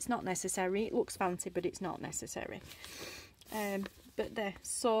it's not necessary. It looks fancy, but it's not necessary. But there,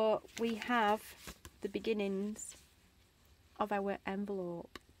 so we have the beginnings of our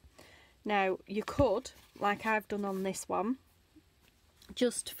envelope. Now you could, like I've done on this one,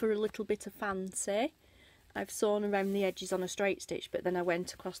 just for a little bit of fancy, I've sewn around the edges on a straight stitch, but then I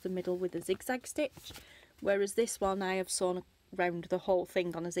went across the middle with a zigzag stitch, whereas this one I have sewn around the whole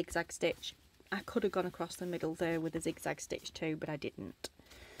thing on a zigzag stitch. I could have gone across the middle there with a zigzag stitch too, but I didn't.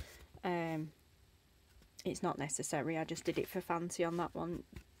 It's not necessary, I just did it for fancy on that one.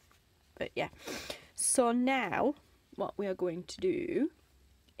 But yeah, so now what we are going to do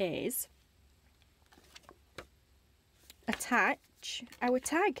is attach our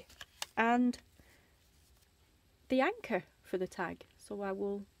tag and the anchor for the tag. So I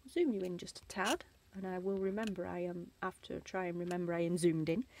will zoom you in just a tad, and I will remember I am zoomed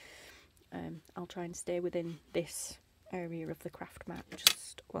in. I'll try and stay within this area of the craft mat.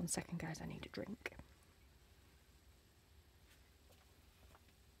 Just one second, guys, I need a drink.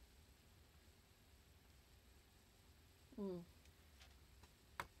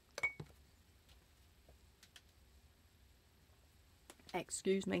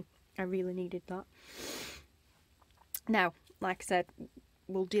 Excuse me, I really needed that. Now, like I said,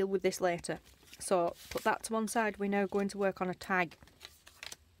 we'll deal with this later. So put that to one side. We're now going to work on a tag.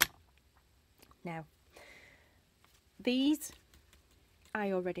 Now, these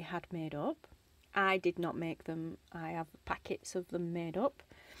I already had made up. I did not make them. I have packets of them made up.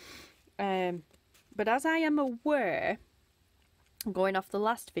 But as I am aware, going off the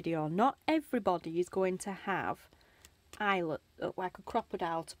last video, not everybody is going to have eyelet, like a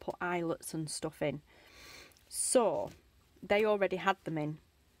crocodile to put eyelets and stuff in. So they already had them in,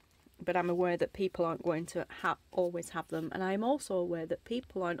 but I'm aware that people aren't going to always have them, and I'm also aware that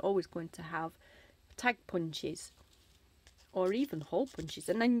people aren't always going to have tag punches or even hole punches.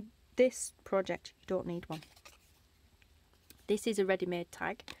 And then this project, you don't need one. This is a ready-made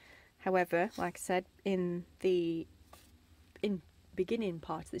tag. However, like I said in the beginning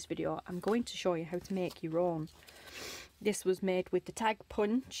part of this video, I'm going to show you how to make your own. This was made with the tag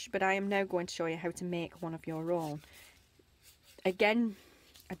punch, but I am now going to show you how to make one of your own. Again,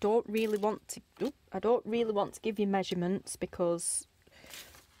 I don't really want to give you measurements, because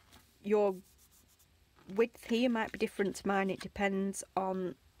your width here might be different to mine. It depends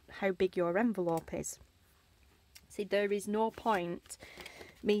on how big your envelope is. See, See, there is no point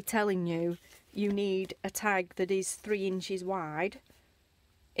me telling you you need a tag that is 3 inches wide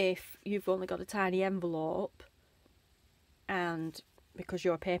if you've only got a tiny envelope, and because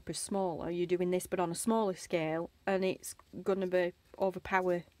your paper's smaller, you're doing this but on a smaller scale, and it's going to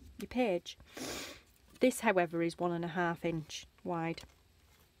overpower your page. This, however, is 1.5 inch wide.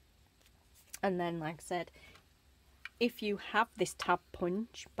 And then, like I said, if you have this tab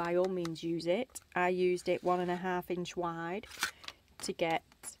punch, by all means use it. I used it 1.5 inch wide to get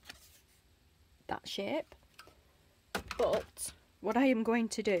that shape. But what I am going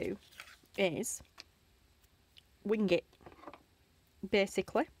to do is wing it,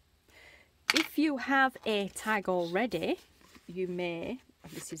 basically. If you have a tag already, you may,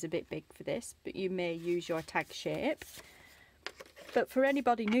 this is a bit big for this, but you may use your tag shape. But for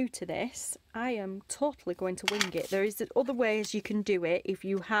anybody new to this, I am totally going to wing it. There is other ways you can do it. If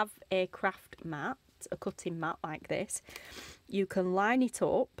you have a craft mat, a cutting mat like this, you can line it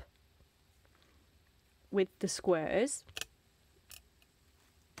up with the squares.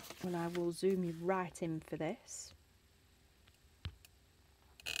 And I will zoom you right in for this.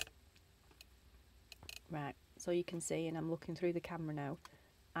 Right, so you can see, and I'm looking through the camera now,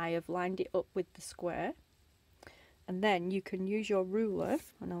 I have lined it up with the square. And then you can use your ruler,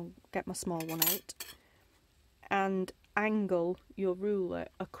 and I'll get my small one out, and angle your ruler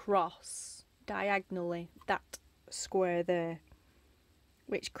across diagonally that square there,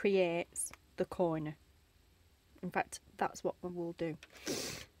 which creates the corner. In fact, that's what I will do.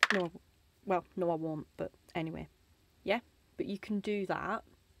 No, well, no I won't, but anyway. Yeah, but you can do that,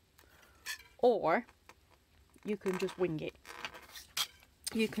 or you can just wing it.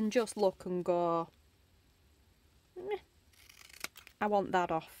 You can just look and go, I want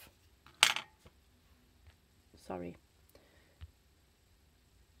that off. Sorry.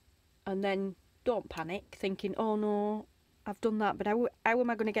 And then don't panic thinking, oh no, I've done that, but how am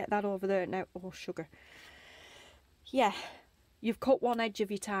I going to get that over there now? Oh, sugar. Yeah, you've cut one edge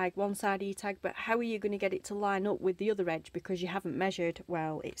of your tag, one side of your tag, but how are you going to get it to line up with the other edge because you haven't measured?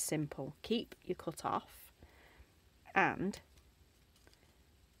 Well, it's simple. Keep your cut off, and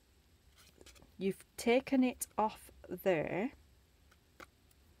you've taken it off there.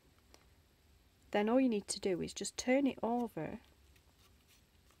 Then all you need to do is just turn it over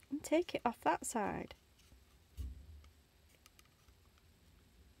and take it off that side.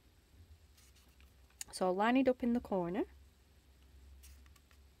 So line it up in the corner.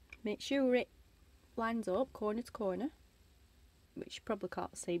 Make sure it lines up corner to corner, which you probably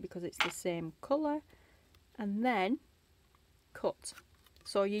can't see because it's the same colour. And then cut.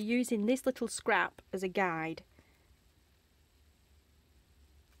 So you're using this little scrap as a guide.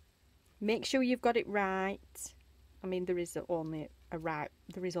 Make sure you've got it right. I mean, there is only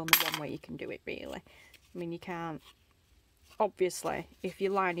one way you can do it, really. I mean, you can't, obviously, if you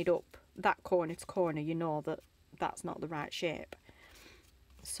line it up that corner to corner, you know that that's not the right shape.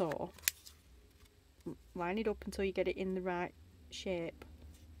 So line it up until you get it in the right shape.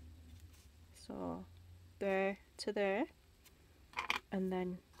 So there to there, and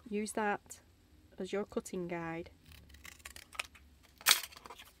then use that as your cutting guide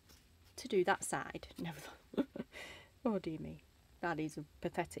to do that side. Oh dear me, that is a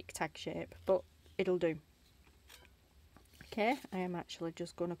pathetic tag shape, but it'll do. Okay, I am actually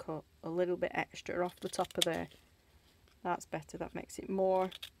just going to cut a little bit extra off the top of there. That's better, that makes it more,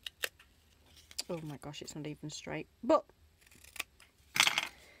 oh my gosh, it's not even straight, but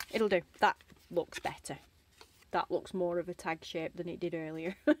it'll do. That looks better. That looks more of a tag shape than it did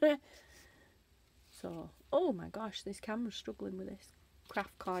earlier. So, oh my gosh, this camera's struggling with this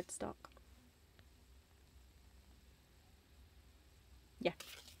craft cardstock. Yeah,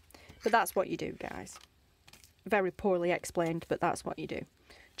 but that's what you do, guys. Very poorly explained, but that's what you do.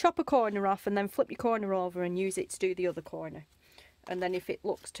 Chop a corner off and then flip your corner over and use it to do the other corner. And then if it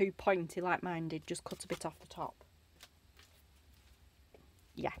looks too pointy like mine did, just cut a bit off the top.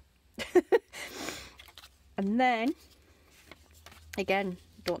 Yeah. And then, again,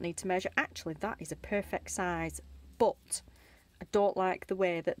 don't need to measure. Actually, that is a perfect size, but I don't like the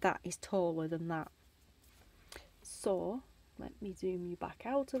way that that is taller than that. So let me zoom you back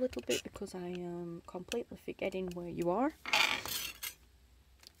out a little bit because I am completely forgetting where you are.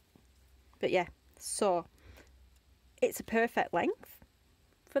 But yeah, so it's a perfect length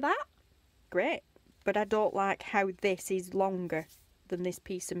for that. Great. But I don't like how this is longer than this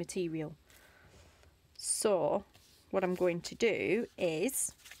piece of material. So what I'm going to do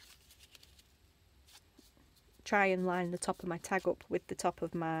is try and line the top of my tag up with the top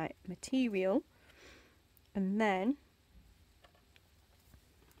of my material, and then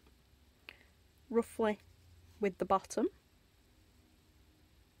roughly with the bottom.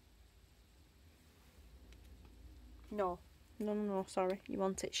 No, sorry, you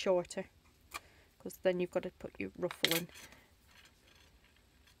want it shorter, because then you've got to put your ruffle in.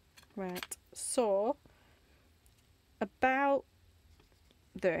 Right, so about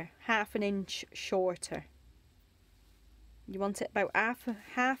there, half an inch shorter. You want it about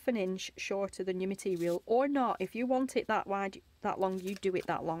half an inch shorter than your material, or not. If you want it that wide, that long, you do it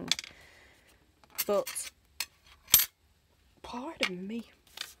that long. But pardon me,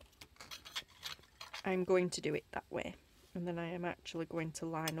 I'm going to do it that way, and then I am actually going to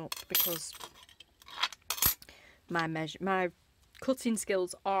line up, because my cutting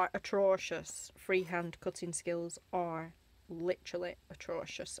skills are atrocious. Freehand cutting skills are literally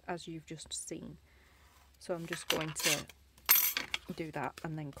atrocious, as you've just seen. So I'm just going to do that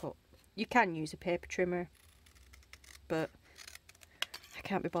and then cut. You can use a paper trimmer, but I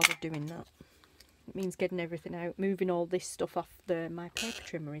can't be bothered doing that. It means getting everything out, moving all this stuff off my paper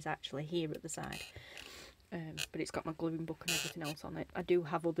trimmer is actually here at the side, but it's got my gluing book and everything else on it. I do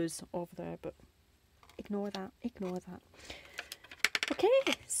have others over there, but ignore that, ignore that.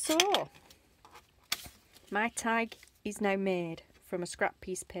 Okay, so my tag is now made from a scrap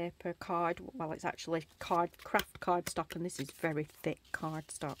piece of paper, card. Well, it's actually craft cardstock, and this is very thick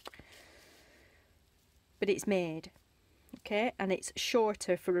cardstock, but it's made. Okay, and it's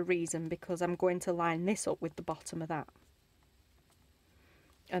shorter for a reason, because I'm going to line this up with the bottom of that,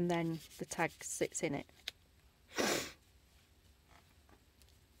 and then the tag sits in it.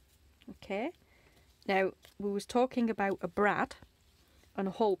 Okay, now we was talking about a brad and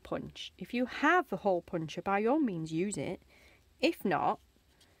a hole punch. If you have a hole puncher, by all means use it. If not,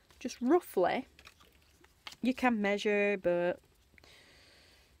 just roughly, you can measure, but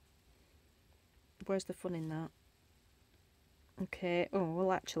where's the fun in that? Okay, oh,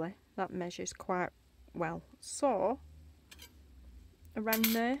 well actually, that measures quite well. So, around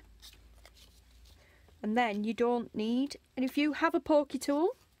there. And then you don't need, and if you have a pokey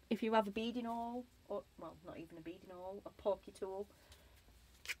tool, if you have a beading awl, or, well, not even a beading awl, a pokey tool.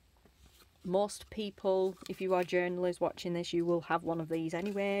 Most people, if you are journalists watching this, you will have one of these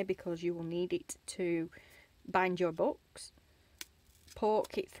anyway, because you will need it to bind your books,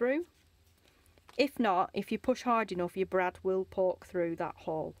 poke it through. If not, if you push hard enough, your brad will poke through that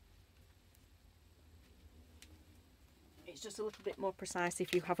hole. It's just a little bit more precise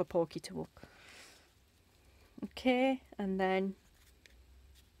if you have a pokey tool. Okay, and then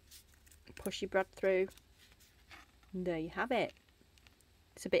push your brad through, and there you have it.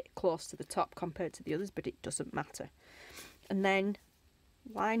 It's a bit close to the top compared to the others, but it doesn't matter. And then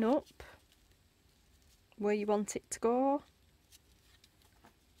line up where you want it to go.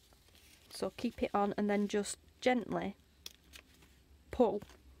 So keep it on, and then just gently pull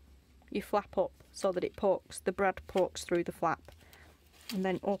your flap up so that it pokes, the brad pokes through the flap, and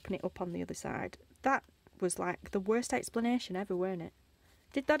then open it up on the other side. That was like the worst explanation ever, weren't it?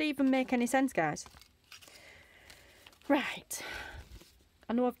 Did that even make any sense, guys? Right.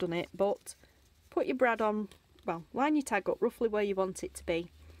 I know I've done it, but put your brad on, well, line your tag up roughly where you want it to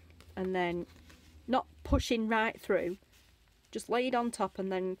be, and then not pushing right through, just lay it on top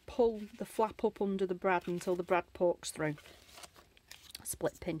and then pull the flap up under the brad until the brad pokes through.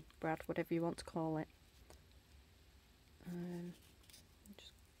 Split pin brad, whatever you want to call it. I'm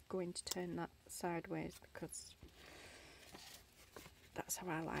just going to turn that sideways because that's how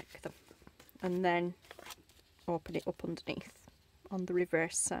I like them. And then open it up underneath on the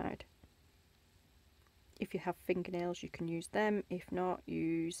reverse side. If you have fingernails, you can use them. If not,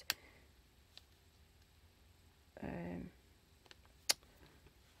 use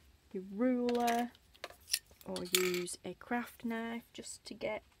your ruler, or use a craft knife just to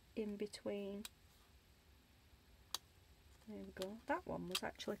get in between. There we go. That one was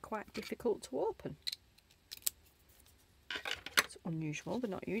actually quite difficult to open. It's unusual, they're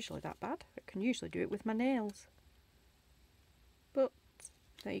not usually that bad. I can usually do it with my nails. But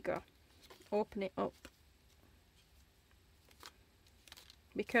there you go. Open it up.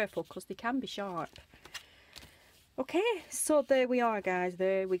 Be careful because they can be sharp. Okay, so there we are, guys.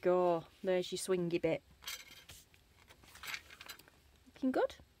 There we go. There's your swingy bit. Looking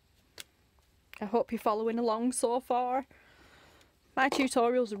good. I hope you're following along so far. My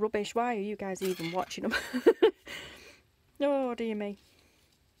tutorials are rubbish. Why are you guys even watching them? Oh, dear me.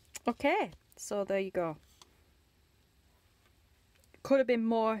 Okay, so there you go. Could have been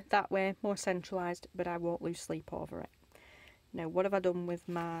more that way, more centralised, but I won't lose sleep over it. Now, what have I done with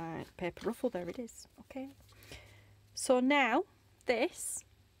my paper ruffle? There it is. Okay. So now, this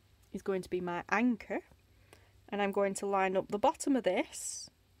is going to be my anchor, and I'm going to line up the bottom of this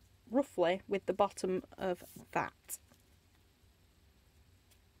roughly with the bottom of that.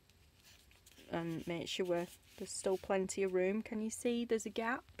 And make sure there's still plenty of room. Can you see there's a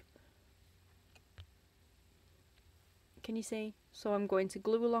gap? Can you see? So I'm going to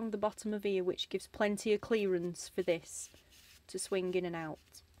glue along the bottom of here, which gives plenty of clearance for this to swing in and out.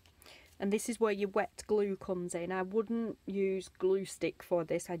 And this is where your wet glue comes in. I wouldn't use glue stick for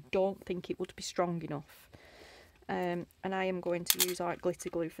this. I don't think it would be strong enough. And I am going to use art glitter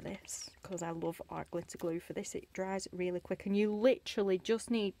glue for this, because I love art glitter glue for this. It dries really quick, and you literally just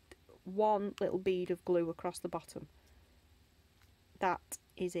need one little bead of glue across the bottom. That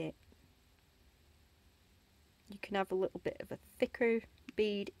is it. You can have a little bit of a thicker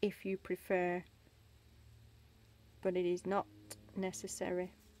bead if you prefer, but it is not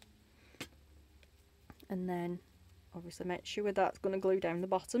necessary. And then obviously make sure that's going to glue down the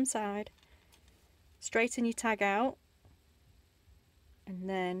bottom side. Straighten your tag out, and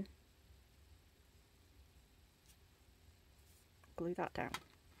then glue that down,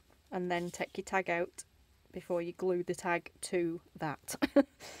 and then take your tag out before you glue the tag to that.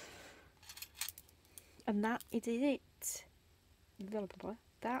 And that is it.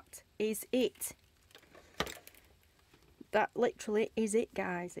 That is it. That literally is it,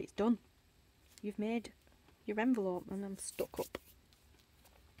 guys. It's done. You've made your envelope, and I'm stuck up.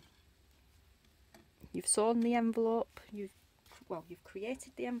 You've sewn the envelope, you've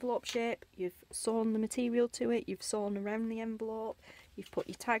created the envelope shape, you've sewn the material to it, you've sewn around the envelope, you've put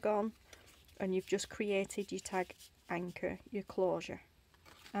your tag on, and you've just created your tag anchor, your closure.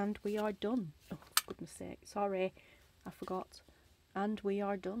 And we are done. Oh, for goodness sake, sorry, I forgot. And we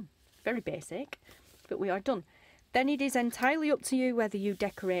are done. Very basic, but we are done. Then it is entirely up to you whether you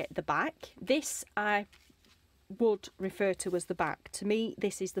decorate the back. This I would refer to as the back. To me,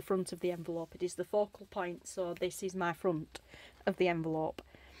 this is the front of the envelope. It is the focal point, so this is my front of the envelope.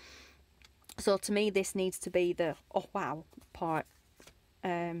 So to me, this needs to be the oh wow part,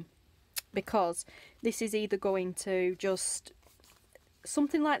 because this is either going to just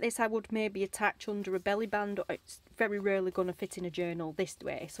something like this. I would maybe attach under a belly band. It's very rarely going to fit in a journal this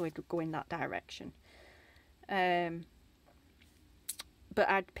way, so it would go in that direction. But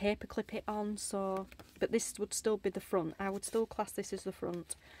I'd paper clip it on, so, but this would still be the front. I would still class this as the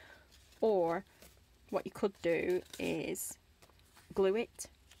front. Or what you could do is glue it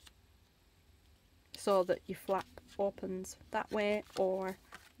so that your flap opens that way or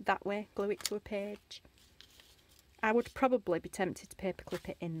that way. Glue it to a page. I would probably be tempted to paper clip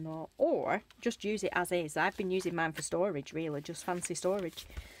it in though, or just use it as is. I've been using mine for storage, really, just fancy storage.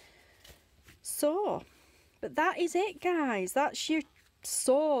 So, but that is it, guys. That's your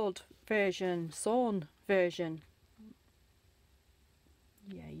sewn version.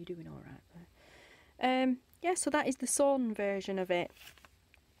 Yeah, you're doing all right there. Yeah, so that is the sewn version of it.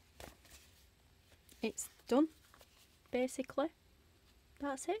 It's done, basically.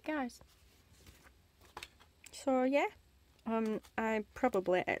 That's it, guys. So yeah, I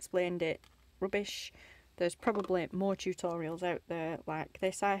probably explained it rubbish. There's probably more tutorials out there like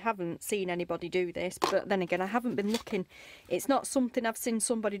this. I haven't seen anybody do this, but then again, I haven't been looking. It's not something I've seen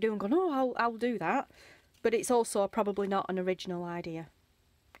somebody do and gone, oh, I'll do that. But it's also probably not an original idea.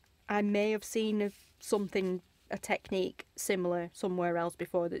 I may have seen something, a technique similar somewhere else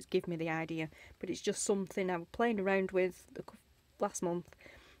before that's given me the idea, but it's just something I was playing around with last month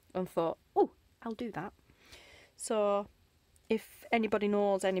and thought, oh, I'll do that. So if anybody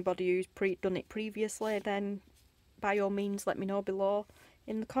knows anybody who's done it previously, then by all means let me know below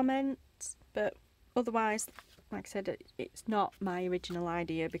in the comments. But otherwise, like I said, it's not my original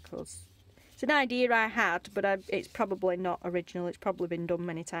idea, because it's an idea I had, but it's probably not original. It's probably been done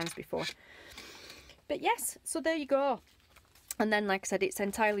many times before. But yes, so there you go. And then, like I said, it's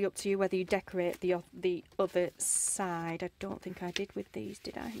entirely up to you whether you decorate the other side. I don't think I did with these,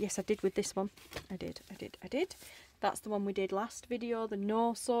 did I? Yes, I did with this one. I did. That's the one we did last video, the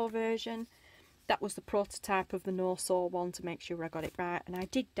no-sew version. That was the prototype of the no-sew one, to make sure I got it right. And I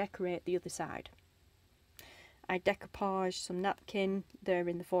did decorate the other side. I decoupaged some napkin there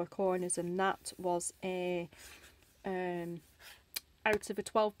in the four corners, and that was a out of a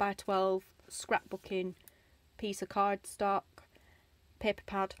 12 by 12 scrapbooking piece of cardstock, paper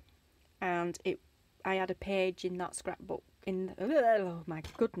pad, and I had a page in that scrapbook oh my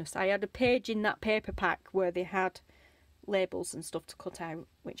goodness, I had a page in that paper pack where they had labels and stuff to cut out,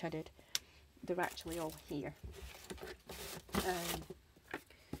 which I did. They're actually all here.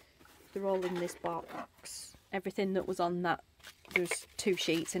 They're all in this box. Everything that was on that, there's 2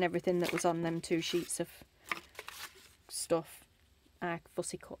 sheets, and everything that was on them 2 sheets of stuff I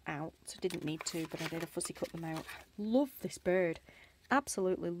fussy cut out. I didn't need to, but I did. I fussy cut them out. Love this bird.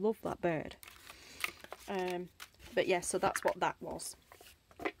 absolutely love that bird. But yeah, so that's what that was.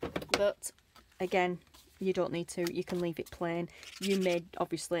 But again, you don't need to, you can leave it plain. You may,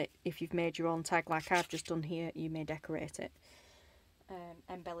 obviously, if you've made your own tag like I've just done here, you may decorate it,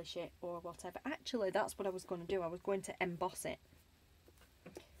 embellish it or whatever. Actually, that's what I was going to do. I was going to emboss it.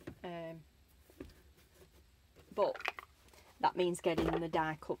 But that means getting the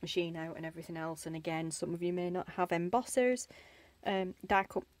die cut machine out and everything else. And again, some of you may not have embossers,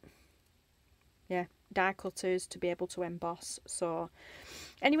 die cutters to be able to emboss. So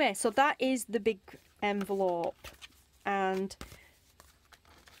anyway, so that is the big envelope, and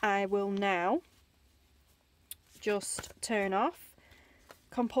I will now just turn off,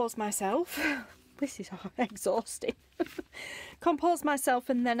 compose myself. This is exhausting. Compose myself,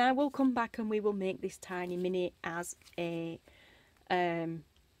 and then I will come back and we will make this tiny mini as a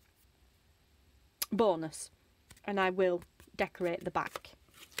bonus, and I will decorate the back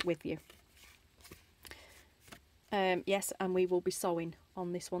with you. Yes, and we will be sewing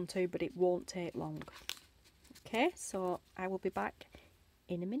on this one too, but it won't take long. Okay, so I will be back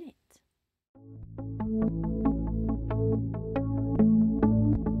in a minute.